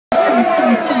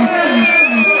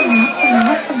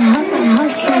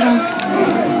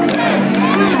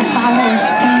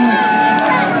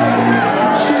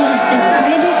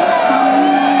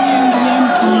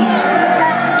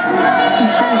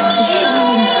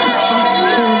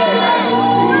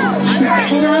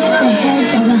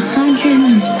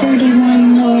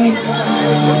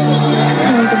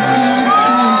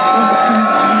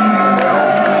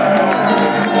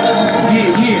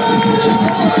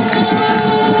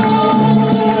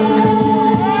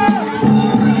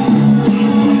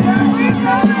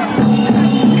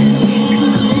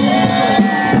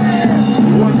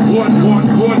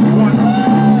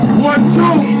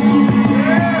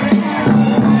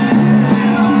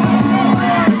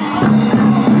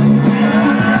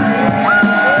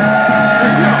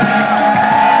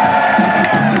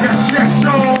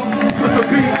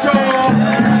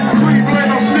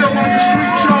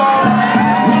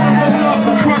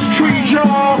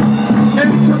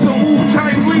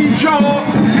jaw,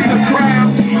 see the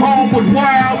crowd, calm was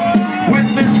wild.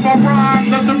 Witness my rhyme,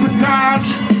 nothing but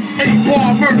dimes.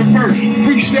 8-bar murder verse,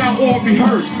 freestyle or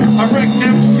rehearsed. I wreck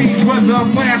MCs whether I'm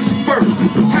last or first.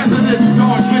 Hazardous,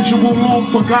 dark visual, long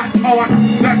forgotten art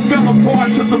that fell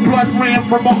apart till the blood ran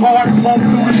from my heart. Pump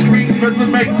through the streets,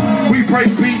 resume, we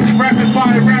break beats, rapid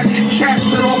fire rap,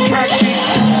 chats and all track beat.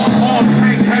 All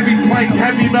tank, heavy plank,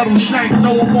 heavy metal shank,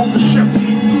 no one on the ship.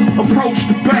 Approach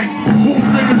the bank, who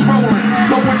niggas rolling,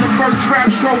 throwing the first rap,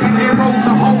 stroking heroes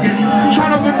of Hogan.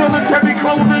 Trying to wear military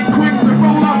clothing, quick to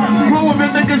roll up,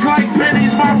 blowing niggas like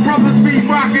pennies. My brothers be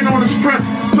rocking on the strip.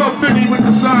 The Benny with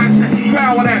the signs and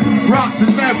power that rock the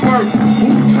network.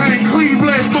 Wu-Tang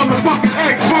Cleveland motherfucking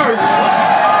experts.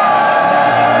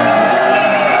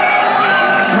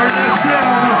 Turn that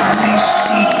sound up.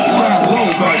 Sound low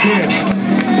back here.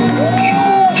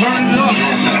 Turn it up.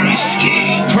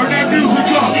 Turn that music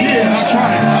up. Yeah, that's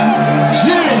right.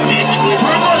 Yeah.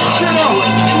 Turn that shit up.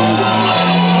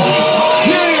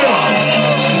 Yeah.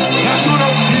 That's what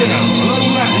I'm. Yeah. A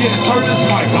little left. Yeah. Turn this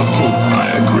mic up too.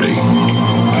 I agree.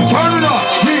 Turn it up.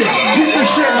 Yeah. Keep the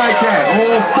shit like that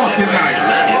all fucking night.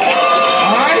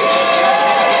 Alright?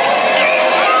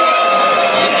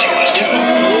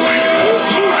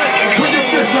 Put your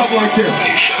fists up like this.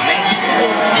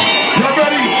 Y'all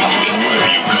ready?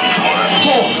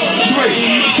 4, 3,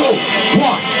 2,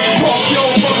 1. Pump your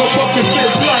motherfucking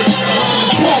fist like.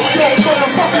 Pump your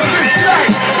motherfucking fist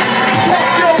like. Pump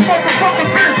your motherfucking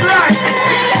fist like.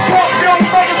 Pump your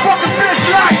motherfucking fist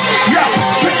like. Yo,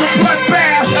 picture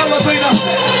bloodbath, elevator.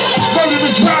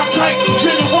 Murderers, round tight,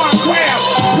 genuine crab.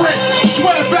 Brick,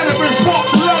 sweater veterans, walk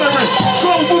the lettering.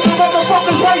 Slow moving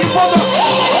motherfuckers waiting for the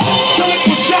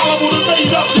liquid soluble to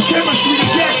made up the chemistry, the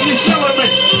gaseous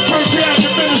element. Prepare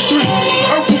your ministry.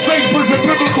 Herbal vapors and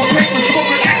biblical papers,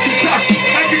 smoking acid duck.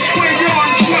 Every square yard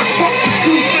is flush, fuck the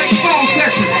screw, next phone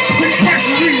session.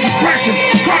 Expression, reason, pressure.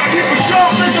 Try to keep a show,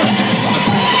 nigga.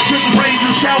 Just raise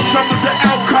and shout some of the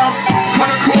outcome. Cut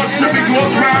across,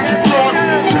 semi-gloss, round your thoughts.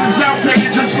 Shit is out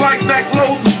taking just like neck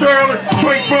loads of sterling.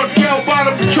 Straight front, bell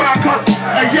bottom, try cut.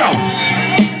 Hey yo,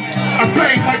 I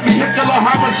bang like the Hitler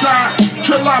homicide.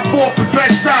 Chill out for the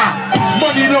best style.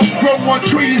 Money don't grow on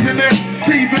trees in there.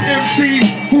 Even MCs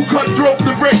who cut throat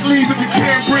the brick, leaving the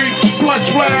can't breathe. Blood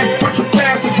splash, push a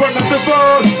fast in front of the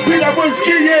bird. Be that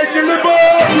whiskey in your liver.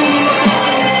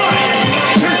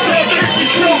 It's that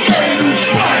 52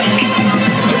 style.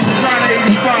 This is not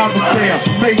 85 affair,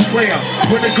 bass clear.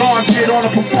 When the guards get on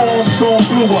a perform, storm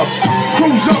blew up.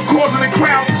 Cruise up, causing the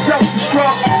crowd to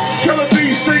self-destruct. Killer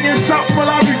bees stinging something while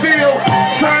I reveal.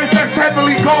 Signs that's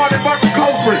heavily guarded by the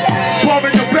culprit.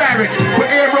 Bombing your barracks for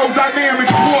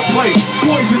aerodynamics, foreplay.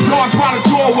 Poison darts by the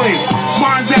doorway.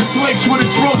 Mind that slinks with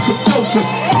explosive dosing.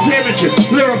 Damaging,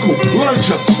 lyrical,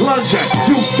 lunger,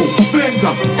 youthful,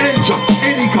 bender, injure,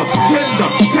 indica, tender,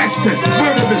 testing,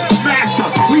 murderous, master,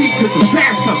 lead to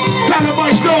disaster.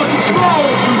 Dynamite doors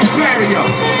explode through the barrier.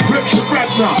 Rips your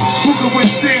retina, who can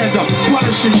withstand the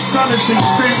punishing, stunishing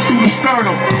sting through the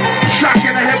sternum.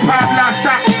 Shocking the hip-hop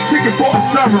non-stop, seeking for a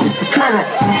serum. The current,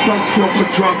 don't steal for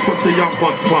drugs, plus the young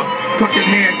bucks buck. Tucking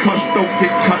handcuffs, don't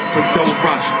get cut, but don't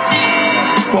rush.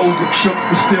 Foes and shook,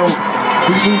 but still,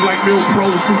 we move like mill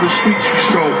pros through the streets we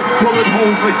stroll. Bullet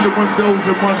holes like the windows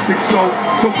in 160.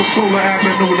 So Controller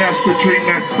Avenue, that's the dream,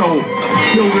 that's soul.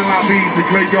 Building lobbies, the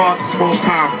graveyard, small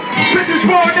time. Bitches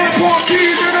falling in, poor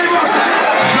keys, and they love it.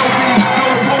 No beef,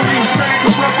 no police, man,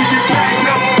 corrupted, get bagged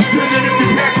up. Living if you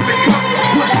passing the cup.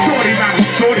 What's shorty, not a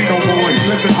shorty no more. He's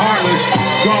living heartless.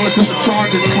 Regardless of the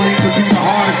charges, claimed to be the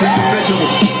hardest individual.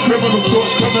 Criminal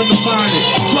thoughts coming to find it.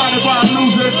 Blinded by a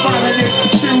loser and finding it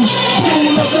confused.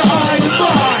 Rule of the eye and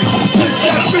mind. It's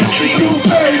that 52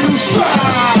 fatal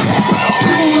stride.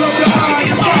 Rule of the eye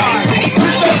and mind.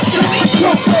 It's that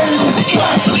 52 fatal stride.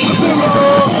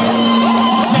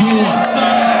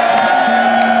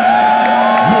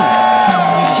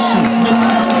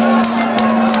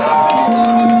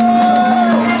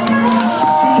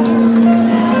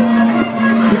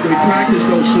 Package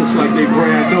those shits like they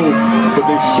brand new, but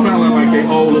they smelling like they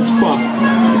old as fuck.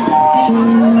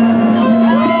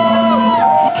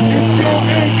 If you're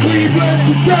in Cleveland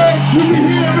today, you be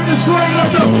hearing the slang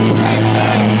of the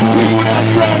people that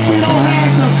crap, we don't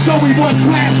have them, so we want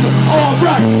plaster.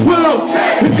 Alright, Willow,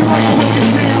 if you like to make a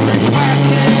sound, they clap,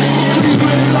 man.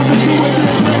 Cleveland, love to do it,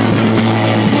 they're amazing.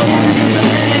 But when you get your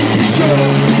hand, you show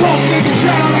them. Walk niggas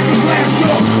shout like it's last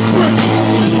year.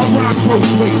 A rock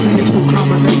post wait to hit the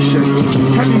combination.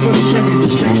 Heavy with a Chevy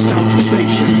just chased out the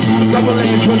station. Double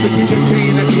edge was the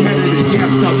guillotine that beheaded and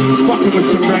gassed up. Fucking with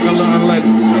some regular unleaded.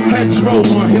 Heads roll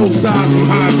on hillsides with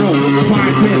high road.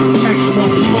 Fine pin,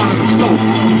 X-Smoke, spot of the scope.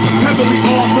 Heavily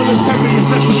armed military.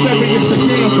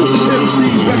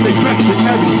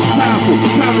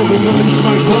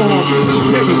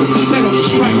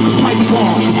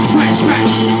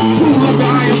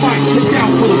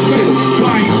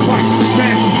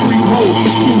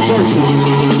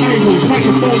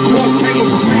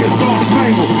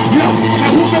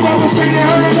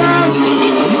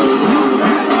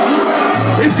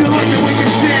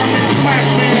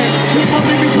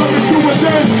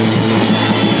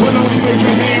 raise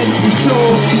your hand if you're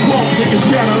sure. Walk niggas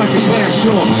shatter like a glass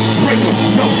door. Break them,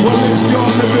 no, well if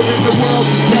you're living in the world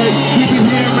today, you be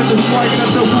hearing the slang of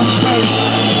the Wu-Tang.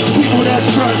 People that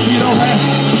trust you don't have,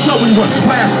 so we were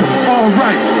faster.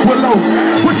 Alright, Willow,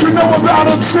 what you know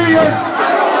about them seeing?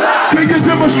 Can you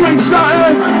demonstrate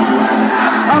something?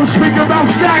 I'm speaking about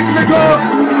stacks, nigga.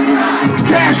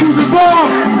 Cashews and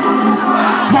bomb.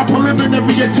 My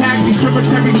preliminary attack, these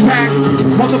cemeteries packed.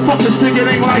 Motherfuckers think it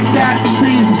ain't like that.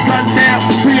 Seas gunned down,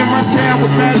 being run down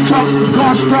with mad trucks.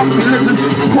 Car struck,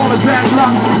 religious, call it bad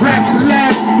luck. Raps and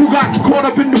laughs, who got caught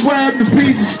up in the web, the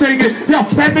bees are stinging. Yo,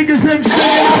 that nigga's him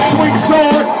singing, I swing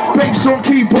sword. Bass on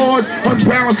keyboards,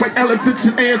 unbalanced like elephants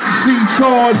and ants and seed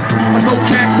swords. I know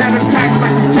cats that attack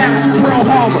like the jacks in Pearl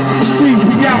Harbor. Seas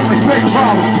me out like Great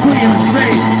Robber, we in the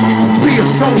same. Be a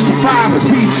soul survivor,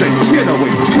 DJ,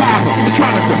 getaway, driver, try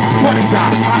to what is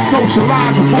that? I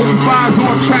socialize with both vibes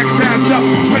on track, stand up,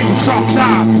 waiting sharp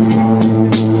dive.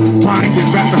 Find it,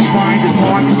 rappers find it,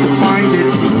 hard to define it.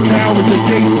 Now with the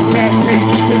gate, bad tape,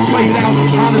 it played out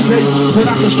holiday. Then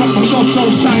I construct my thoughts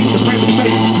on sight, the frame of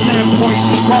fate, standpoint.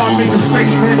 God made a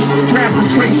statement, draft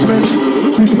retracements,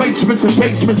 replacements and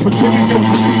basements, material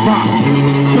to see rock.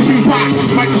 To be boxed,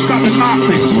 microscopic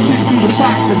optic, see through the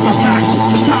boxes,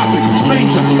 obnoxious, topic,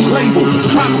 major, label,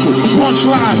 tropical,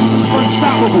 punchline,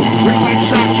 unstoppable. Ring like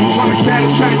shots, you watch that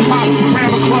attract cops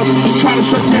around the club, try to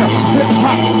shut down hip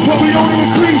hop, but we only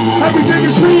increase. Everything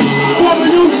is peace, what do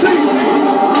you see?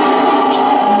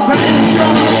 The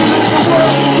young living in the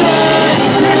world today,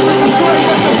 living the slave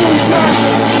of the Wu-Tang.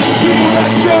 People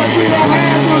that judge, we don't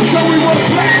have one, so we want to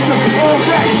blast them. All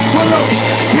that, pull up.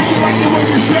 People like the way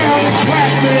you sound and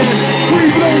class, man.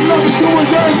 Cleveland love to a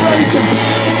young racer.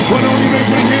 But only raise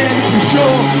your hand if you're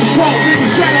sure. Walk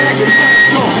niggas shatter like a glass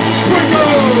door. Bring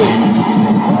up!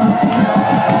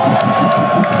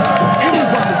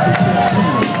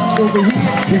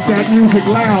 Keep that music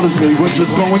loud as they were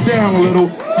just going down a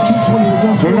little.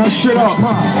 Turn that shit up.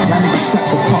 Y'all niggas step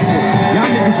the fuck up. Y'all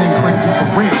niggas ain't crazy for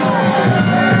real.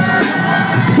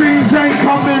 Things ain't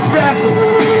coming fast.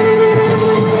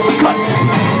 Cut.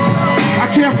 I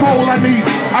can't fold, I be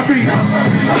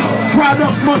fried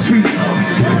up musty.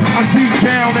 I'm deep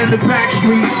down in the back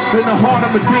street, in the heart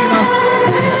of Medina.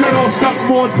 Set off something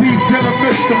more deep than a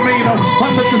misdemeanor.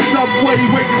 Under the subway,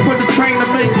 waiting for the train to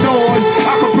make noise.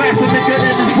 I could blast a nigga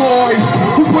in his voice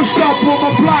who pushed up on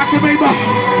my block and made my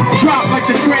drop like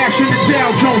the crash in the Dow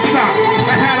Jones stock.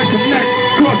 I had to connect,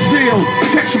 cross sealed,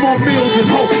 catch more meals and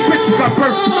hope. Bitches got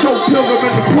birth to choke pilgrim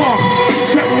in the park.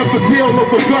 Setting up a deal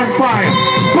over gunfire.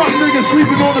 Buck niggas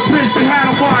sleeping on the bench that had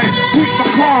a wire. Keep my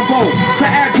combo, the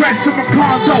address of my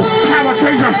condo. How I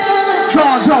change her?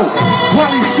 John Doe.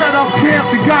 While he set up camp,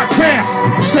 he got gas.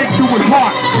 Stake through his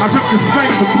heart. I ripped his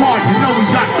veins apart. You know he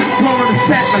got blown on the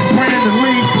set like Brandon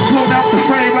Lee. Blown out the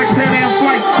frame like Pan Am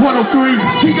Flight 103.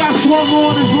 He got swung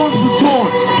on, his lungs were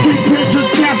torn. Three pictures,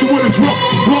 castle with his rook.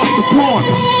 Lost the pawn.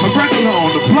 A regular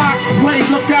on the block. Plane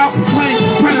lookout. Plane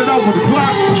printed over the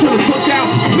block. Should've took out.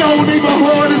 No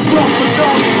neighborhood is rough for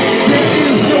dog. There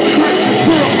is no practice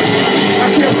real. I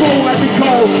can't roll at me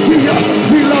cold. We up,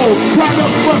 we low.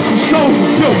 Product must be sold.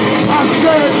 Yo, I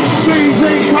said things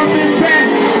ain't coming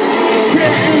fast. There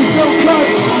is no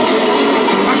cuts.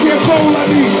 I can't roll at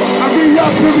me. I be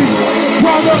up to me.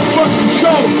 Product must be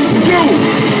sold. You.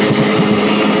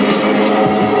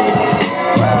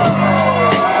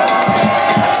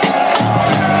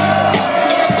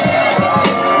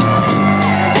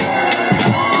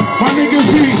 My niggas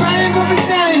be.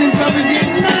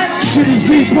 Shit is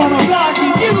deep on them.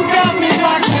 You got me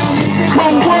locked down.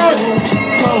 Cold word.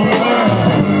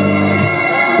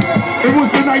 It was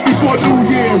the night before New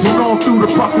Year's and all through the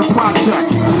fucking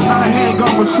project. Not a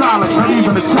handgun was silent, not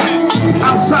even a tank.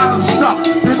 Outside I'm stuck,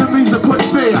 enemies that put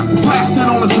fear. Blasting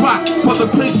on the spot, but the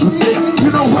pigs were there.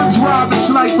 You know when's robbed the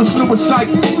snipe was suicide.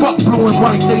 Fuck blue and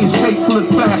white, they escape full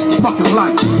fast, fucking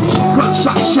light.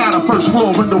 Gunshot shatter, first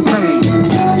floor window pane.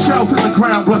 Shells in the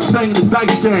ground, blood stained the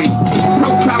dice game.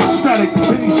 Pro calisthenic,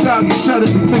 any style you shed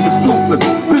it, you think it's toothless.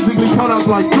 Physically cut up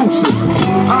like gooses.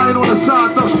 Iron on the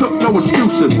side, thus took no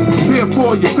excuses.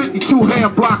 Therefore, your 52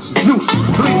 hand blocks is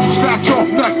useless. Bleach, scratch off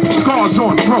neck, scars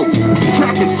on throat.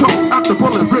 Jackets took out the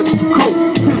bullet, ripped the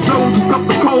coat. His nose took up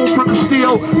the cold from the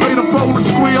steel, made him fold and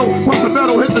squeal. Once the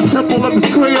metal hit the temple of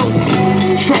his creel.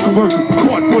 Struck a worker,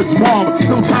 caught for his bomber.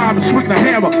 No time to swing the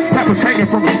hammer, that was hanging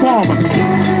from his farmers.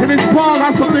 In his ball,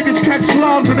 how some niggas catch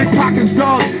slugs and they pockets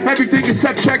dug. Everything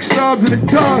except check stubs, and it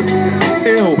does.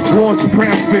 Ill, wars of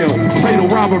Brownsville, fatal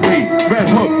robbery, Red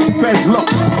Hook, Feds look,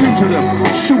 fugitive,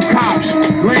 shoot cops,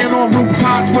 laying on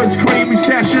rooftops for his cream. He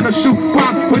stashed in a shoe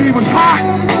box, but he was hot.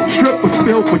 Strip was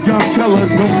filled with young killers,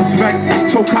 no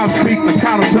suspect. So cops speak the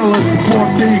caterpillars,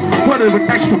 form D, put it with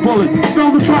extra bullets.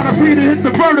 Still trying to free to hit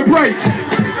the vertebrae.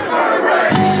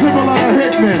 Similar to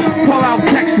Hitman, pull out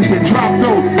Texican, drop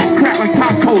dope, crack like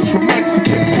tacos from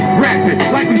Mexican. Rap it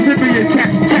like we Siberian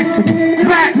catch Texican.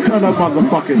 Back to the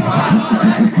motherfucking.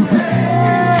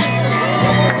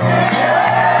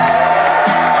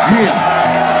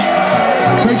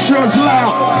 Yeah. Make sure it's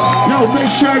loud. Yo, make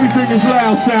sure everything is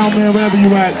loud, sound man, wherever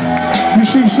you at. You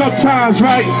see sometimes,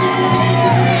 right?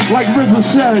 Like RZA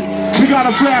said, we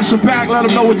gotta flash it back, let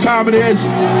them know what time it is,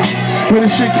 where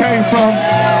this shit came from.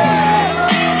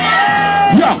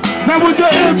 Yo, now with the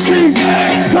MCs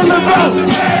to live out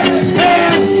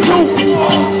and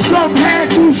do, some had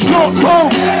to short go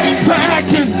to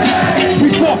acting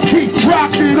before he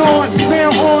rocked it on.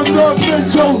 Now on the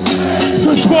mental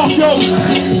to spark, yo,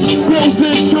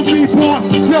 building to be born.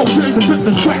 Yo,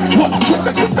 the track, what?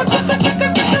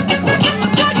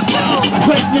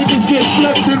 Let niggas get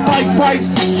flipped in mic fights,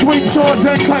 swing swords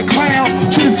and cut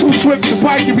clown. Shit is too swift to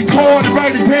bite and record and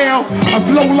write it down. I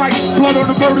flow like blood on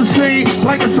the murder scene,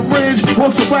 like a syringe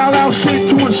or some wild out shit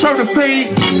to insert a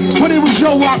theme. When it was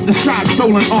yo out, the shot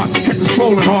stolen art, hit the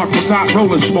swollen heart, forgot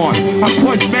rolling smart. I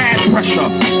put mad pressure,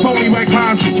 phony like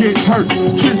rhymes you get hurt.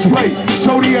 Shit's great,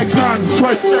 zodiac signs and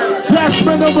sweat. That's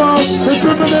minimum, it's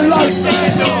feminine life.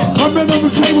 My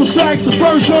minimum table stacks, the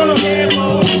first order.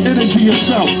 Energy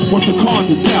itself, what's the cause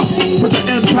of death? With the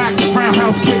impact, the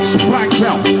roundhouse kicks, the black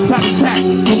belt. That attack,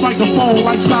 the microphone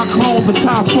like cyclone, the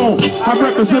typhoon. I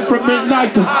represent from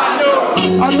midnight to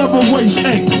I never waste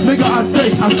ink, nigga. I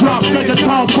think I drop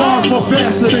megaton bars more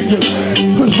faster than you.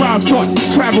 Cause rhyme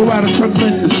thoughts travel at a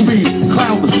tremendous speed.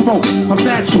 Cloud the smoke of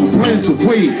natural blends of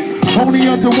weed. Only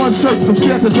under one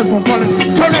circumstance if I'm running.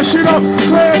 Turn that shit up,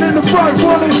 clear it in the front,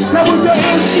 running. Now with the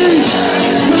MCs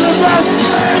to the left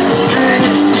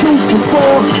and 2 to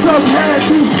 4. Some had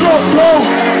to slow low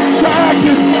to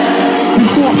acting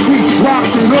before we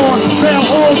rocked it on. Now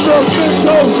on the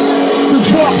mental, just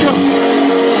walk up,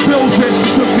 building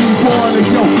to be born. And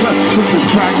yo, with the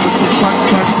track, with the cut.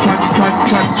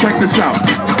 Check this out.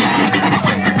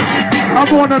 I'm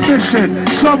on a mission.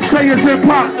 Some say it's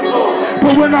impossible.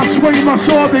 But when I swing my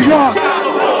sword, they are.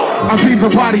 I be the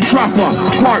body dropper,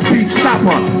 heartbeat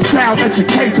stopper, child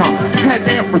educator, head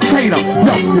amputator.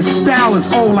 Yo, your style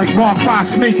is old like Mark 5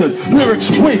 sneakers.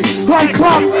 Lyrics weak like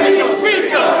clock.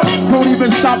 Don't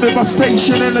even stop at my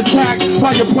station in the track.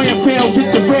 While you're playing fail,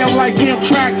 get the rail like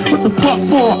Amtrak. What the fuck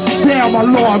for? Down my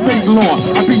law, I make law.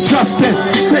 I be justice,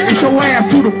 sentence your ass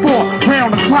to the floor.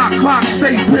 Round the clock,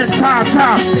 stay pin, time.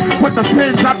 With the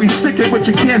pins, I be sticking, but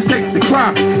you can't stake the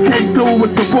crime. Came through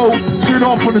with the boat, shit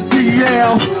off on the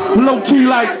DL. Low key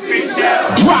like,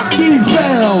 rock these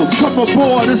bells. Come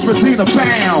aboard, it's Medina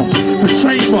bound. The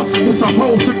chamber, it's a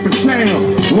whole different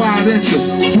sound. Wide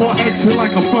entrance, small exit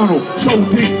like a funnel. So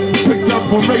deep, picked up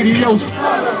on radios.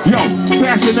 Yo,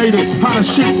 fascinated how the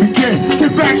shit began.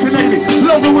 Get vaccinated,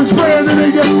 logo is spread the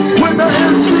nigga. When the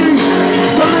MC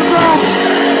turn it around,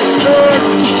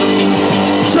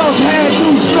 some had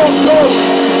to stop go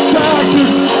to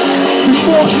acting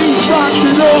before he rocked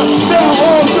it up. Now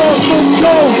all the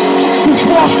window, just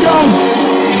walk out,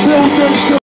 buildings to